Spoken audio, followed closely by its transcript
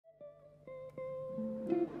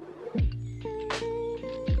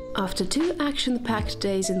After 2 action-packed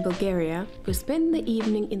days in Bulgaria, we spent the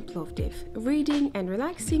evening in Plovdiv, reading and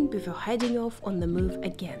relaxing before heading off on the move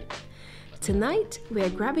again. Tonight, we are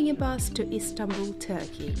grabbing a bus to Istanbul,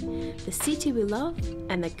 Turkey, the city we love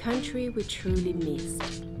and the country we truly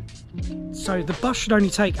missed. So the bus should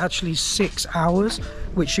only take actually 6 hours,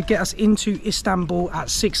 which should get us into Istanbul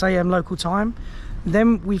at 6 AM local time.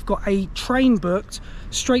 Then we've got a train booked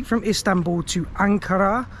straight from Istanbul to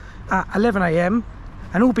Ankara at 11 AM.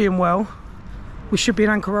 And all being well, we should be in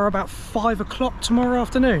Ankara about 5 o'clock tomorrow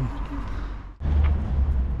afternoon.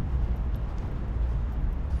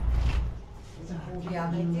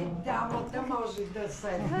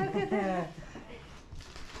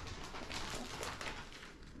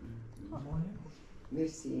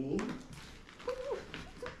 Merci.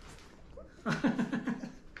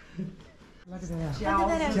 Ciao.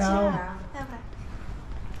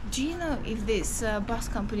 Do you know if this bus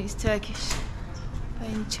company is Turkish by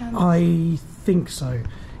any chance? I think so.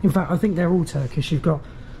 In fact, I think they're all Turkish. You've got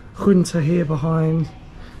Junta here behind.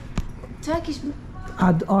 Turkish.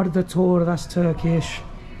 Arda Tor, that's Turkish.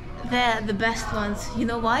 They're the best ones. You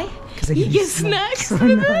know why? Because they you give get snacks.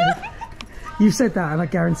 I know. You've said that, and I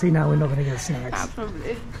guarantee now we're not going to get snacks.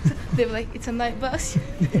 Probably. They were like, it's a night bus.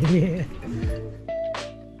 Yeah.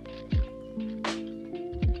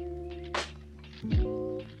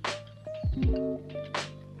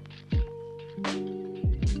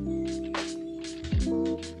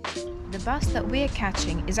 The bus that we're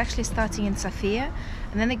catching is actually starting in Sofia,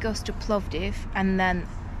 and then it goes to Plovdiv and then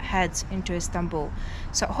heads into Istanbul.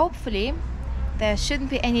 So hopefully there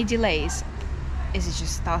shouldn't be any delays. Is it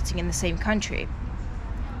just starting in the same country?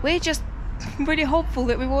 We're just really hopeful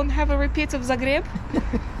that we won't have a repeat of Zagreb.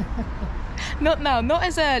 Not now, not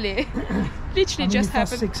as early. Literally just if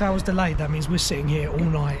that's happened. 6 hours delayed, that means we're sitting here all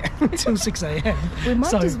night until 6 AM. We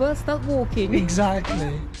might as well start walking.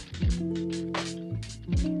 Exactly.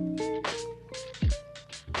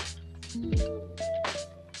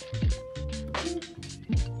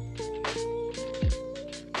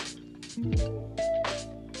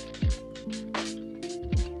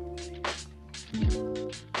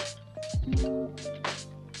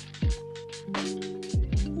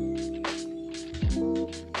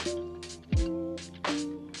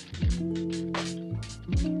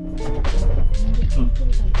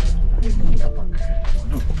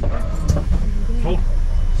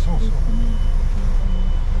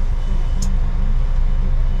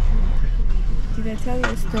 Did I tell you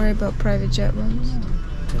a story about private jet once?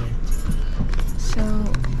 So,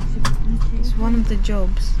 it's one of the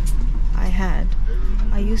jobs I had.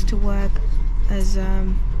 I used to work as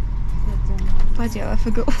I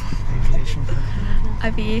forgot.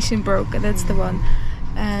 Aviation broker, that's the one.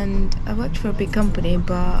 And I worked for a big company,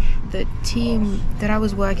 but the team that I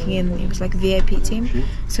was working in, it was like a VIP team.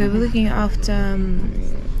 So we were looking after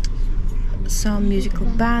some musical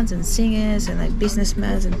bands and singers and like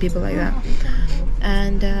businessmen and people like that.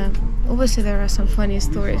 And obviously there are some funny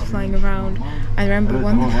stories flying around. I remember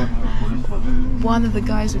one of the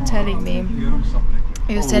guys was telling me,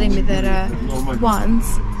 that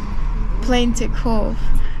once plane took off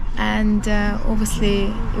and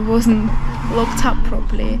obviously it wasn't locked up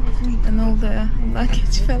properly and all the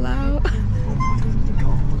luggage fell out.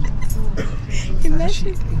 It's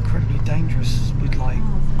actually incredibly dangerous with like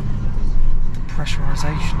the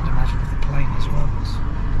pressurization, I'd imagine, of the plane as well.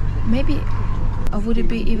 Maybe, or would it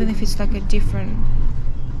be even if it's like a different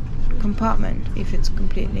compartment, if it's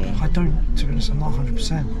completely... I don't, to be honest, I'm not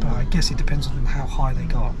 100%, but I guess it depends on how high they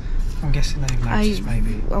got. I'm guessing they matches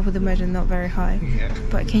maybe. I would imagine not very high. Yeah.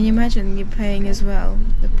 But can you imagine you're paying as well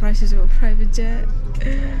the prices of a private jet?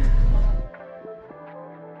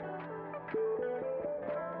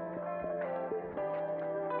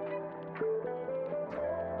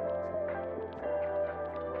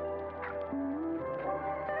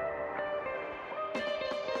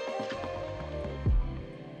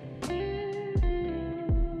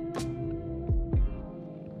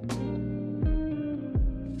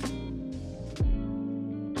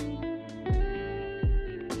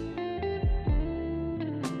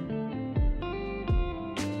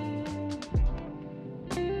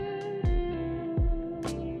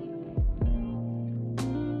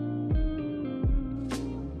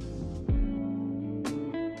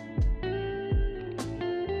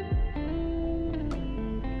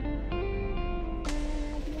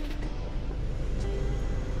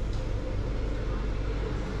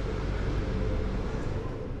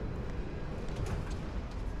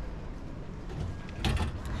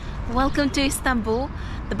 Welcome to Istanbul.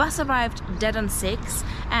 The bus arrived dead on 6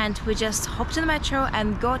 and we just hopped in the metro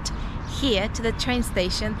and got here to the train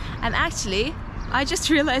station, and actually I just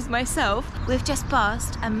realized myself, we've just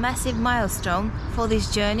passed a massive milestone for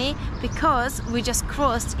this journey because we just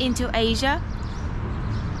crossed into Asia.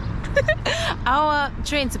 Our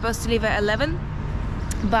train's supposed to leave at 11,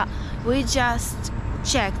 but we just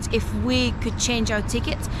checked if we could change our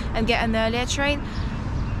tickets and get an earlier train,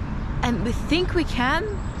 and we think we can,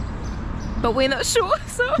 but we're not sure.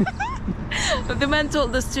 So the man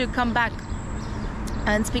told us to come back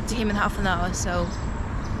and speak to him in half an hour, so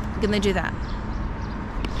we're gonna do that.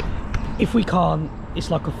 If we can't,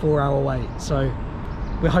 it's like a 4-hour wait, so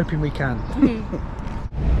we're hoping we can.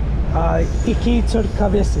 İki Türk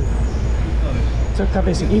kahvesi. Türk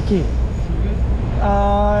kahvesi iki.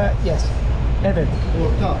 Yes. Evet.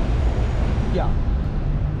 Orta. Yeah.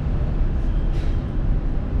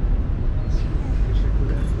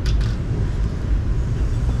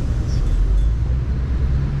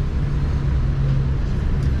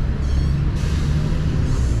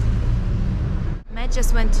 Matt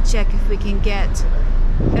just went to check if we can get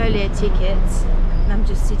earlier tickets, and I'm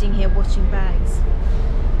just sitting here watching bags.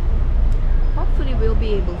 Hopefully we'll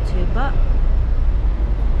be able to, but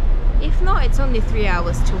if not, it's only 3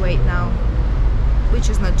 hours to wait now, which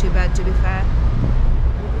is not too bad, to be fair.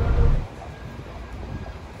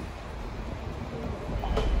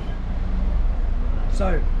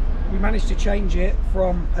 So we managed to change it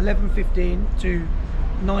from 11:15 to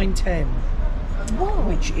 9:10,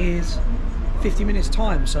 which is 50 minutes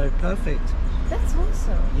time, so perfect. That's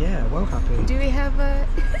awesome. Yeah, well happy. Do we have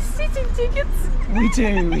seating tickets? We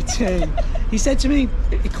do. He said to me,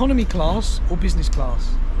 economy class or business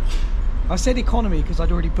class? I said economy because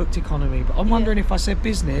I'd already booked economy, but I'm wondering if I said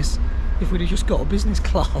business, if we'd have just got a business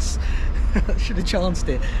class. I should have chanced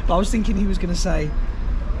it. But I was thinking he was going to say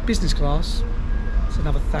business class. It's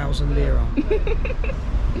another 1,000 lira.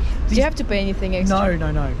 Do you have to pay anything extra?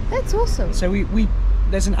 No. That's awesome. So we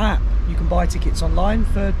there's an app. You can buy tickets online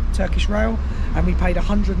for Turkish Rail, and we paid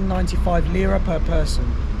 195 lira per person.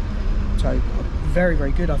 So very,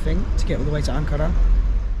 very good, I think, to get all the way to Ankara.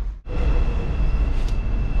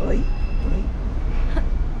 Oi.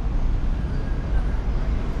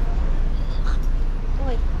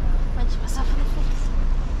 Oi, punch myself in the face.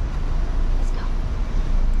 Let's go.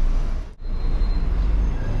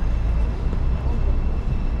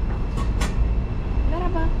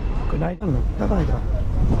 Merhaba. Günaydın. Günaydın.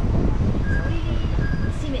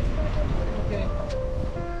 Simit. Okay.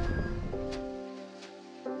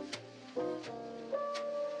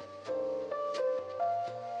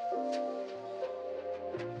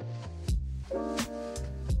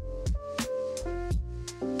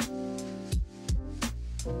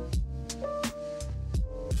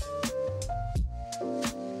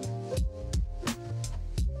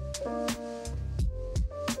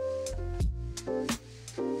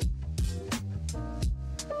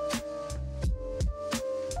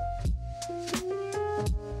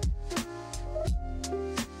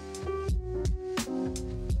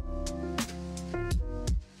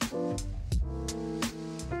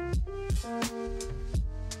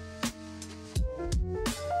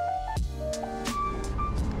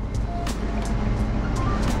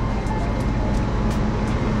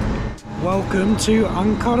 Welcome to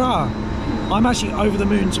Ankara. I'm actually over the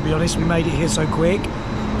moon, to be honest. We made it here so quick.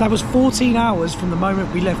 That was 14 hours from the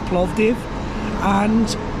moment we left Plovdiv, and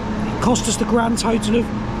it cost us the grand total of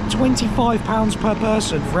 £25 per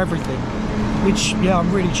person for everything, which, yeah,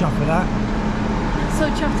 I'm really chuffed with that. So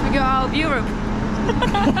chuffed we got out of Europe.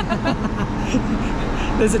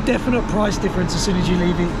 There's a definite price difference as soon as you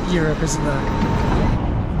leave Europe, isn't there?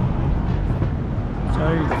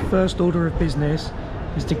 So, first order of business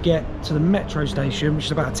is to get to the metro station, which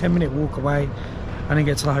is about a 10-minute walk away, and then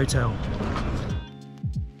get to the hotel.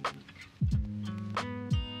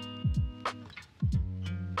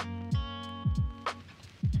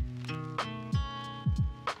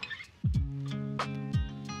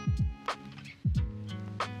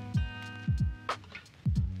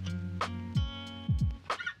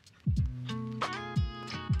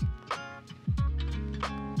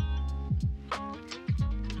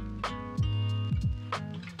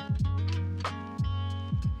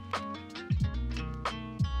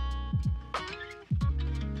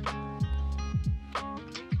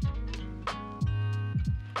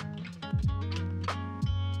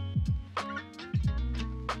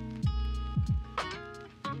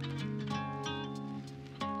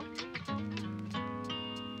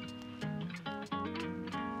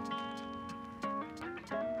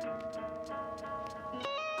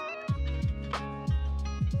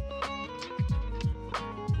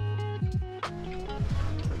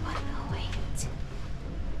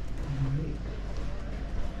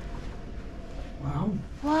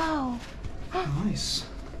 Wow. Nice.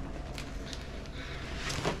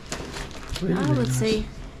 I would say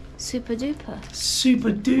super duper.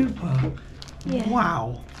 Super duper. Yeah.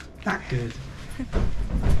 Wow, that good.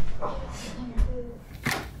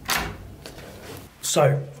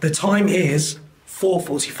 So the time is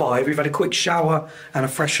 4:45. We've had a quick shower and a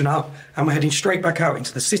freshen up, and we're heading straight back out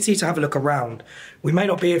into the city to have a look around. We may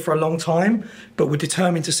not be here for a long time, but we're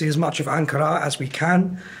determined to see as much of Ankara as we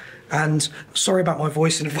can. And sorry about my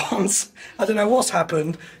voice in advance. I don't know what's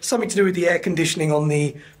happened. Something to do with the air conditioning on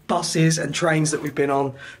the buses and trains that we've been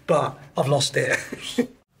on, but I've lost it.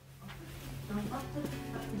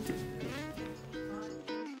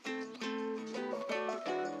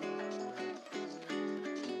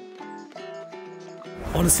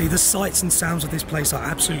 Honestly, the sights and sounds of this place are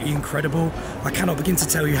absolutely incredible. I cannot begin to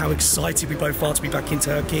tell you how excited we both are to be back in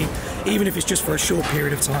Turkey, even if it's just for a short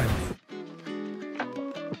period of time.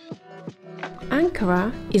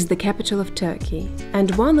 Ankara is the capital of Turkey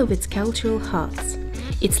and one of its cultural hubs.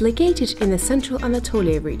 It's located in the central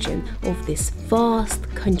Anatolia region of this vast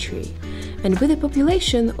country, and with a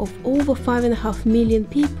population of over 5.5 million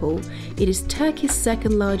people, it is Turkey's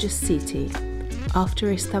second largest city,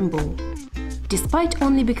 after Istanbul. Despite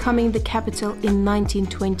only becoming the capital in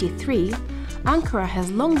 1923, Ankara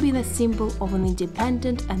has long been a symbol of an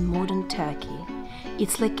independent and modern Turkey.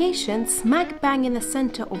 Its location, smack bang in the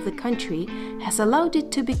center of the country, has allowed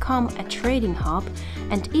it to become a trading hub,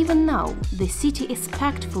 and even now the city is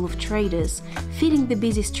packed full of traders, filling the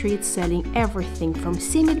busy streets selling everything from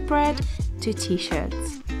simit bread to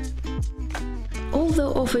t-shirts.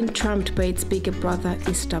 Although often trumped by its bigger brother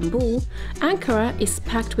Istanbul, Ankara is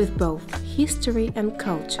packed with both history and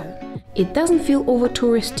culture. It doesn't feel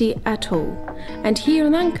over-touristy at all, and here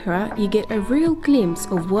in Ankara you get a real glimpse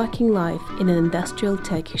of working life in an industrial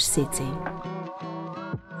Turkish city.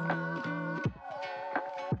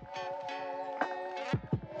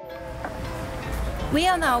 We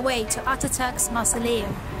are on our way to Atatürk's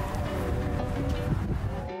mausoleum.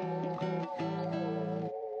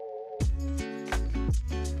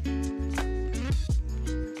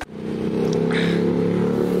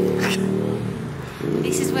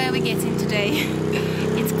 This is where we're getting today.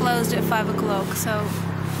 It's closed at 5 o'clock, so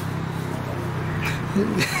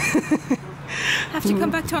have to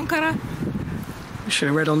come back to Ankara. We should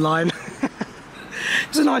have read online. It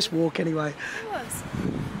was a nice walk anyway. It was.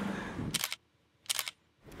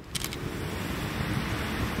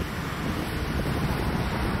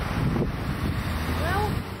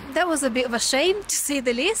 Well, that was a bit of a shame, to say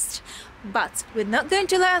the least, but we're not going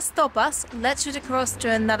to let us stop us. Let's shoot across to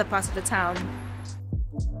another part of the town.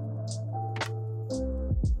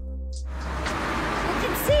 You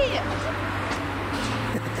can see it!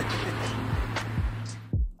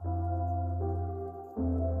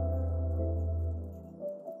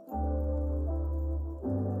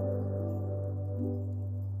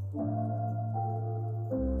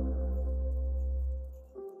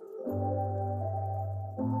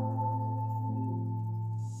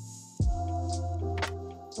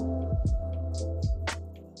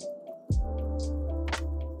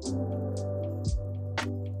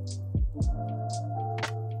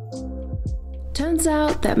 Turns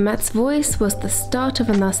out that Matt's voice was the start of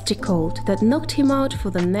a nasty cold that knocked him out for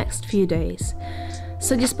the next few days.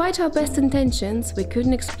 So despite our best intentions, we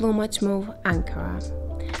couldn't explore much more of Ankara.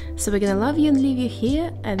 So we're gonna love you and leave you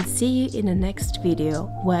here and see you in the next video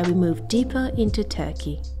where we move deeper into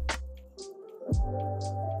Turkey.